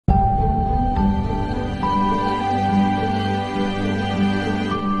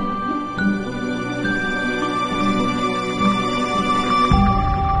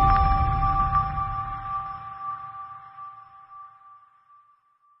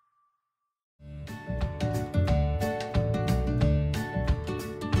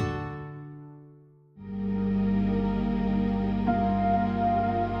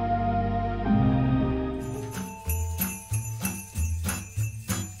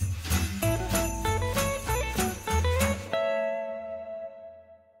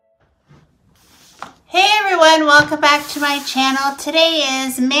everyone, welcome back to my channel. Today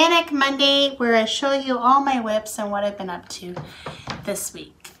is Manic Monday, where I show you all my whips and what I've been up to this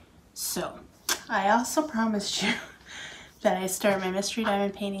week. So I also promised you that I start my mystery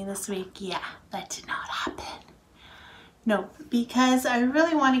diamond painting this week. Yeah, that did not happen. No, because I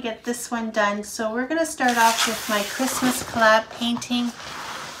really want to get this one done. So we're going to start off with my Christmas collab painting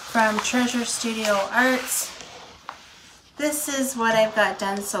from Treasure Studio Arts. This is what I've got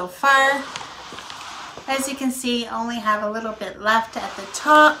done so far. As you can see, I only have a little bit left at the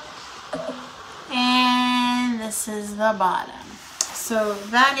top, and this is the bottom. So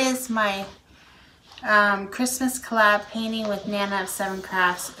that is my Christmas collab painting with Nana of 7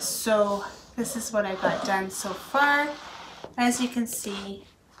 Crafts. So this is what I got done so far. As you can see,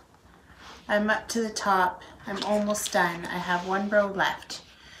 I'm up to the top. I'm almost done. I have one row left.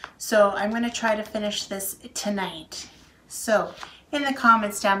 So I'm going to try to finish this tonight. So in the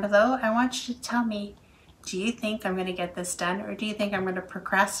comments down below, I want you to tell me, do you think I'm going to get this done, or do you think I'm going to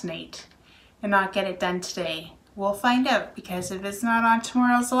procrastinate and not get it done today? We'll find out, because if it's not on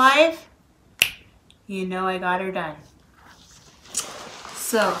tomorrow's live, you know I got her done.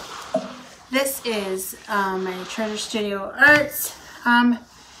 So this is my Treasure Studio Arts.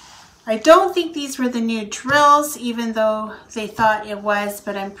 I don't think these were the new drills, even though they thought it was,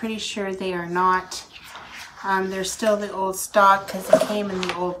 but I'm pretty sure they are not. They're still the old stock because it came in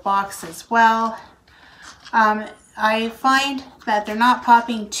the old box as well. I find that they're not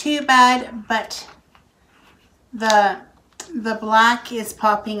popping too bad, but the black is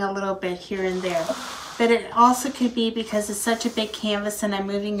popping a little bit here and there. But it also could be because it's such a big canvas and I'm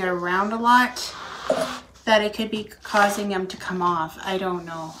moving it around a lot, that it could be causing them to come off. I don't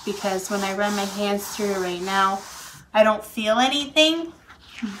know, because when I run my hands through it right now, I don't feel anything,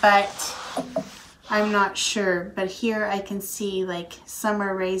 but I'm not sure. But here I can see like some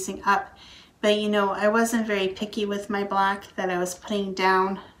are raising up. But you know, I wasn't very picky with my black that I was putting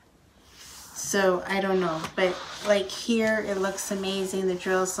down. So I don't know. But like here, it looks amazing. The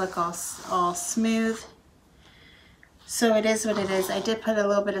drills look all smooth. So it is what it is. I did put a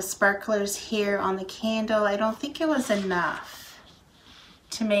little bit of sparklers here on the candle. I don't think it was enough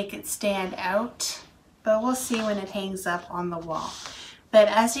to make it stand out, but we'll see when it hangs up on the wall. But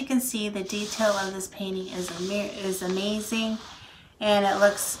as you can see, the detail of this painting is amazing. And it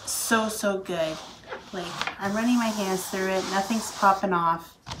looks so good. Like, I'm running my hands through it. Nothing's popping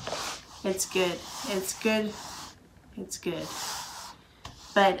off. It's good. It's good. It's good.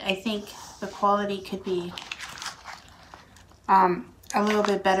 But I think the quality could be a little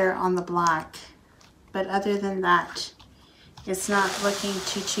bit better on the black. But other than that, it's not looking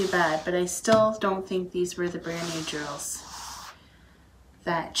too bad. But I still don't think these were the brand new drills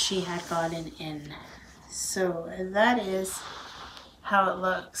that she had gotten in. So that is how it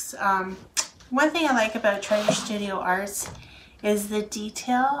looks. One thing I like about Treasure Studio Arts is the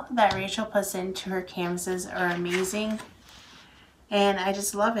detail that Rachel puts into her canvases are amazing, and I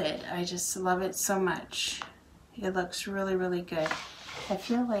just love it. I just love it so much. It looks really good. I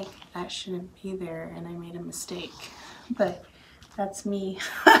feel like that shouldn't be there and I made a mistake, but that's me.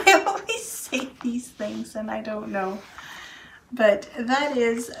 I always say these things and I don't know. But that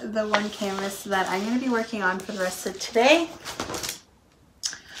is the one canvas that I'm going to be working on for the rest of today.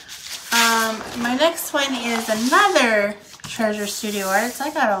 My next one is another Treasure Studio Arts.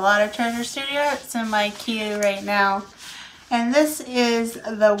 I got a lot of Treasure Studio Arts in my queue right now. And this is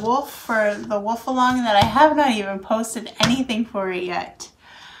the wolf for the wolf along that I have not even posted anything for it yet.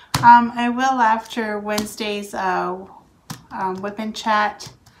 I will after Wednesday's whip and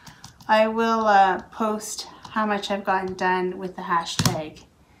chat. I will post how much I've gotten done with the hashtag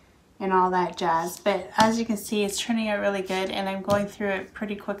and all that jazz. But as you can see, it's turning out really good, and I'm going through it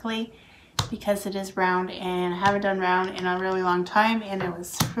pretty quickly because it is round, and I haven't done round in a really long time, and it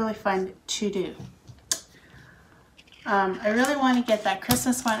was really fun to do. I really want to get that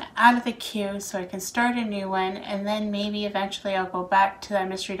Christmas one out of the queue so I can start a new one, and then maybe eventually I'll go back to that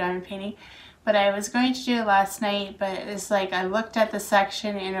mystery diamond painting. But I was going to do it last night, but it's like I looked at the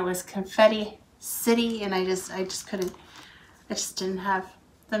section and it was Confetti City, and I just couldn't, I just didn't have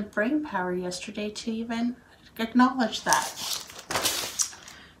the brain power yesterday to even acknowledge that.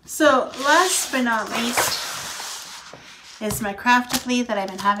 So last but not least is my Craftibly that I've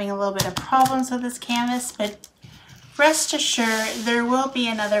been having a little bit of problems with this canvas, but rest assured there will be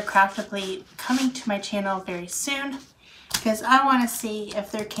another Craftibly coming to my channel very soon, because I want to see if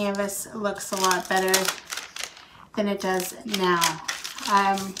their canvas looks a lot better than it does now.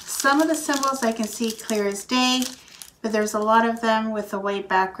 Some of the symbols I can see clear as day, but there's a lot of them with a white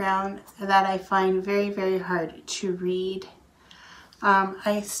background that I find very hard to read.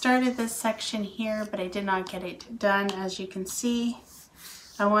 I started this section here, but I did not get it done, as you can see.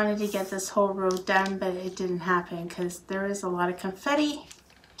 I wanted to get this whole row done, but it didn't happen because there is a lot of confetti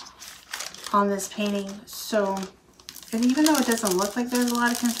on this painting. So, and even though it doesn't look like there's a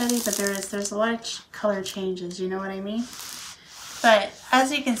lot of confetti, but there's a lot of color changes, you know what I mean? But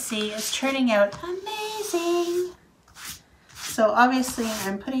as you can see, it's turning out amazing. So obviously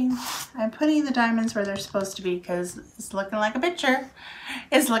I'm putting the diamonds where they're supposed to be because it's looking like a picture.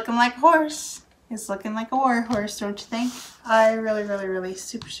 It's looking like a horse. It's looking like a war horse, don't you think? I really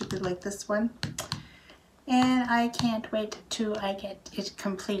super like this one. And I can't wait till I get it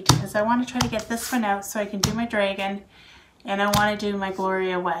complete because I want to try to get this one out so I can do my dragon. And I want to do my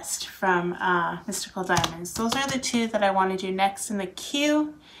Gloria West from Mystical Diamonds. Those are the two that I want to do next in the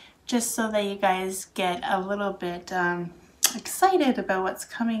queue, just so that you guys get a little bit excited about what's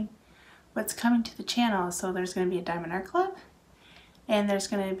coming to the channel. So there's going to be a Diamond Art Club, and there's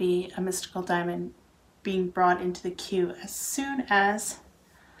going to be a Mystical Diamond being brought into the queue as soon as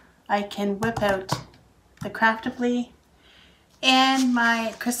I can whip out the Craftably and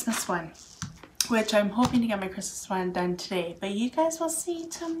my Christmas one, which I'm hoping to get my Christmas one done today, but you guys will see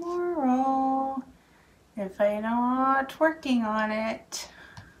tomorrow if I'm not working on it.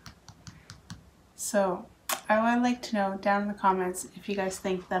 So I would like to know down in the comments if you guys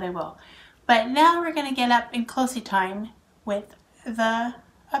think that I will. But now we're going to get up in closey time with the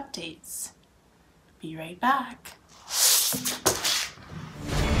updates. Be right back.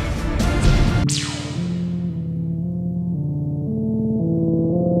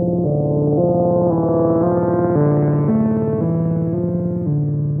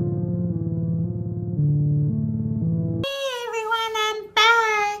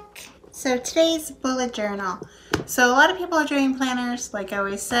 So today's bullet journal. So a lot of people are doing planners, like I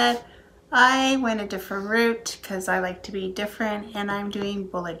always said. I went a different route because I like to be different, and I'm doing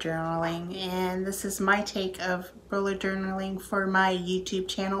bullet journaling. And this is my take of bullet journaling for my YouTube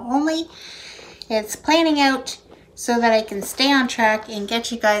channel only. It's planning out so that I can stay on track and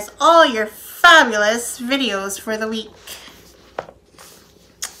get you guys all your fabulous videos for the week.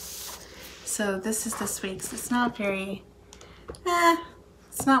 So this is this week's. It's not very...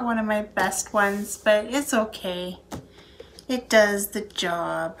 it's not one of my best ones, but it's okay. It does the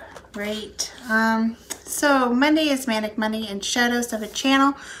job, right? So Monday is Manic Monday and Shadows of a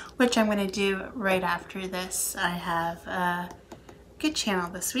channel, which I'm going to do right after this. I have a good channel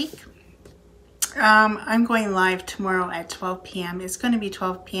this week. I'm going live tomorrow at 12 p.m. It's going to be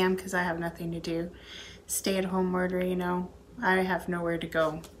 12 p.m. because I have nothing to do. Stay at home order, you know. I have nowhere to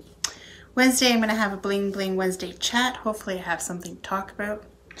go. Wednesday, I'm going to have a Bling Bling Wednesday chat. Hopefully I have something to talk about.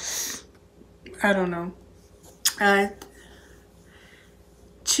 I don't know.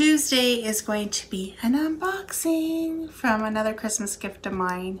 Tuesday is going to be an unboxing from another Christmas gift of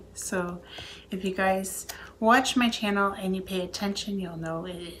mine. So if you guys watch my channel and you pay attention, you'll know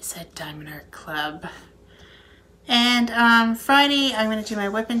it is a Diamond Art Club. And Friday, I'm going to do my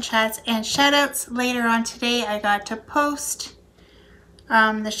whipping chats and shoutouts. Later on today, I got to post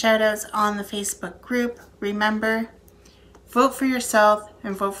the shoutouts on the Facebook group. Remember, vote for yourself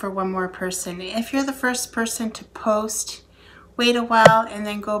and vote for one more person. If you're the first person to post, wait a while and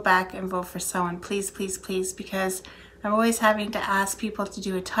then go back and vote for someone. Please, please, please, because I'm always having to ask people to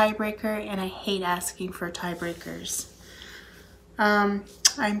do a tiebreaker, and I hate asking for tiebreakers.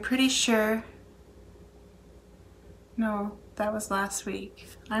 I'm pretty sure... No, that was last week.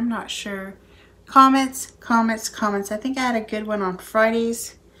 I'm not sure. Comments. I think I had a good one on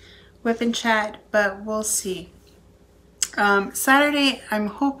Friday's whip and chat, but we'll see. Saturday, I'm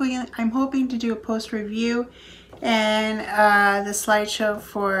hoping to do a post review and the slideshow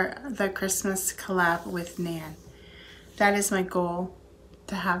for the Christmas collab with Nan. That is my goal,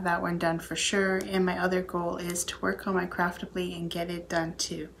 to have that one done for sure. And my other goal is to work on my Craftably and get it done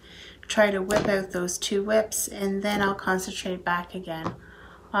too. Try to whip out those 2 whips, and then I'll concentrate back again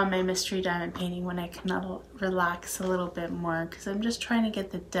on my mystery diamond painting when I can relax a little bit more, because I'm just trying to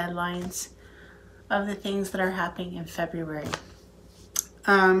get the deadlines of the things that are happening in February.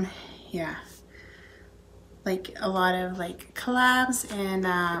 Yeah, like a lot of like collabs and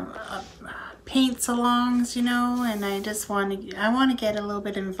paint salons, you know, and I want to get a little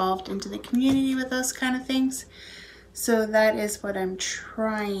bit involved into the community with those kind of things. So that is what I'm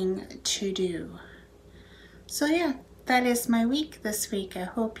trying to do. So yeah, that is my week this week. I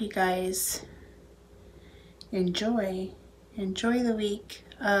hope you guys enjoy the week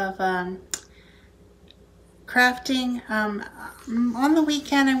of crafting. On the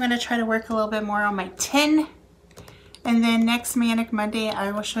weekend, I'm going to try to work a little bit more on my tin And then next Manic Monday,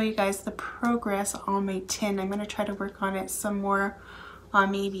 I will show you guys the progress on my tin. I'm going to try to work on it some more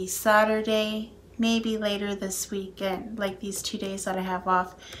on maybe Saturday, maybe later this weekend, like these 2 days that I have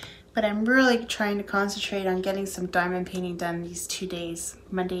off. But I'm really trying to concentrate on getting some diamond painting done these 2 days,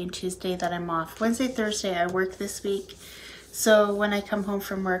 Monday and Tuesday that I'm off. Wednesday, Thursday, I work this week. So when I come home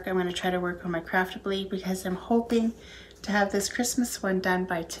from work, I'm going to try to work on my craftability because I'm hoping to have this Christmas one done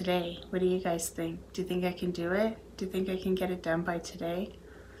by today. What do you guys think? Do you think I can do it? Do you think I can get it done by today?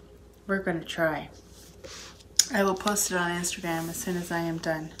 We're going to try. I will post it on Instagram as soon as I am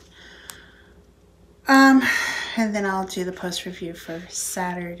done. And then I'll do the post review for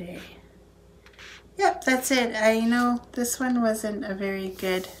Saturday. Yep, that's it. I know this one wasn't a very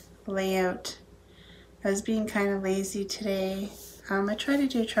good layout. I was being kind of lazy today. I tried to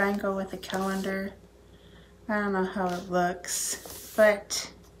do a triangle with a calendar. I don't know how it looks,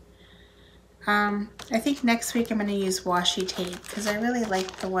 but I think next week I'm going to use washi tape because I really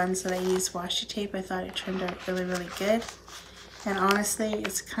like the ones that I use washi tape. I thought it turned out really, really good. And honestly,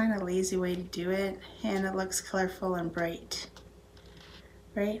 it's kind of a lazy way to do it, and it looks colorful and bright.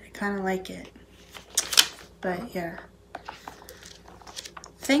 Right? I kind of like it. But yeah.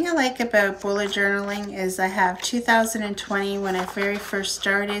 The thing I like about bullet journaling is I have 2020 when I very first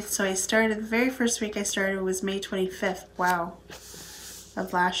started. So I started, the very first week I started was May 25th, wow,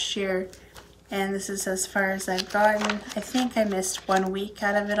 of last year. And this is as far as I've gotten. I think I missed 1 week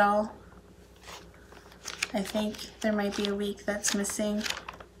out of it all. I think there might be a week that's missing.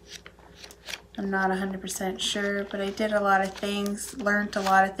 I'm not 100% sure, but I did a lot of things, learned a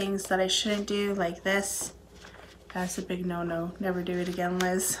lot of things that I shouldn't do, like this. That's a big no-no. Never do it again,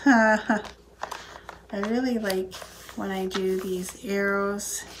 Liz. I really like when I do these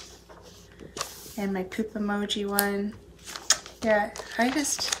arrows and my poop emoji one. Yeah,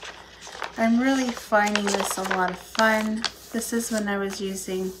 I'm really finding this a lot of fun. This is when I was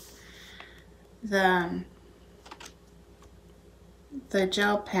using the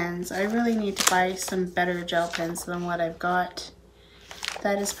gel pens. I really need to buy some better gel pens than what I've got.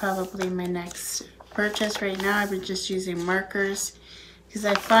 That is probably my next purchase. Right now I've been just using markers because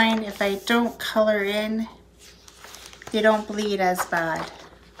I find if I don't color in, they don't bleed as bad.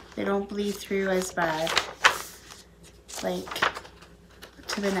 They don't bleed through as bad, like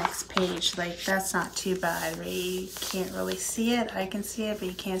to the next page. Like that's not too bad, right? You can't really see it. I can see it, but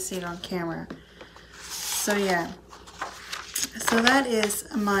you can't see it on camera. So yeah. So that is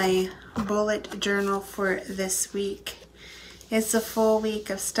my bullet journal for this week. It's a full week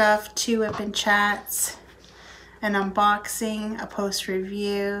of stuff, 2 whip chats, an unboxing, a post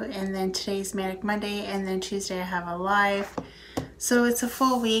review, and then today's Manic Monday, and then Tuesday I have a live. So it's a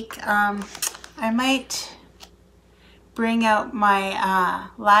full week. I might bring out my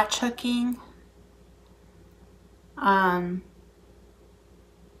latch hooking. Maybe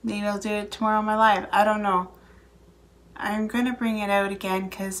I'll do it tomorrow on my live. I don't know. I'm going to bring it out again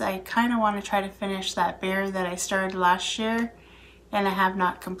because I kind of want to try to finish that bear that I started last year and I have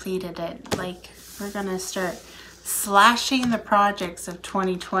not completed it. Like, we're going to start slashing the projects of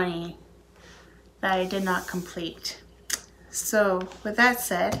 2020 that I did not complete. So with that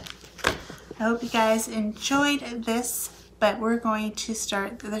said, I hope you guys enjoyed this, but we're going to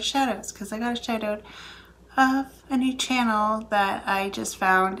start the shoutouts because I got a shout out of a new channel that I just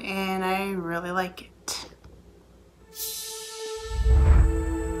found and I really like it.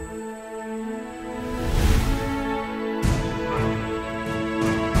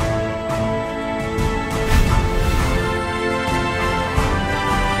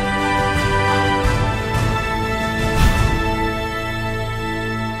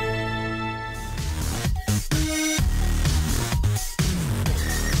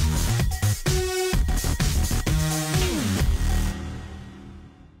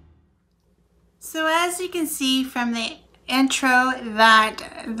 So as you can see from the intro,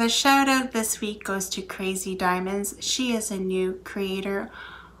 that the shout out this week goes to Crazy Diamonds. She is a new creator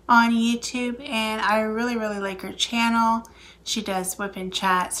on YouTube and I really like her channel. She does whip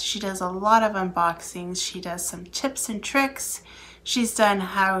chats. She does a lot of unboxings. She does some tips and tricks. She's done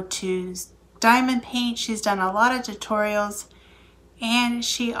how to diamond paint. She's done a lot of tutorials and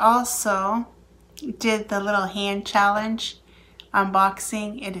she also did the little hand challenge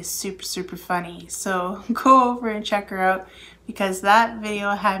unboxing. It is super funny, so go over and check her out because that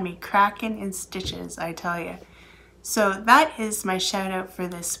video had me cracking in stitches, I tell you. So that is my shout out for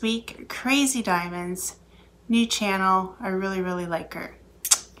this week. Crazy Diamonds, new channel. I really like her.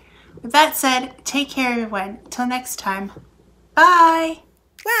 With that said, take care everyone. Till next time, bye.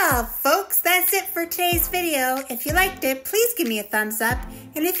 Well, folks, that's it for today's video. If you liked it, please give me a thumbs up.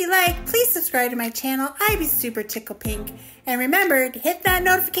 And if you like, please subscribe to my channel. I'd be super tickle pink. And remember to hit that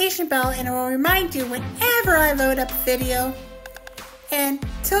notification bell and it will remind you whenever I load up a video. And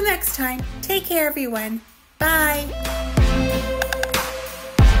till next time, take care everyone. Bye.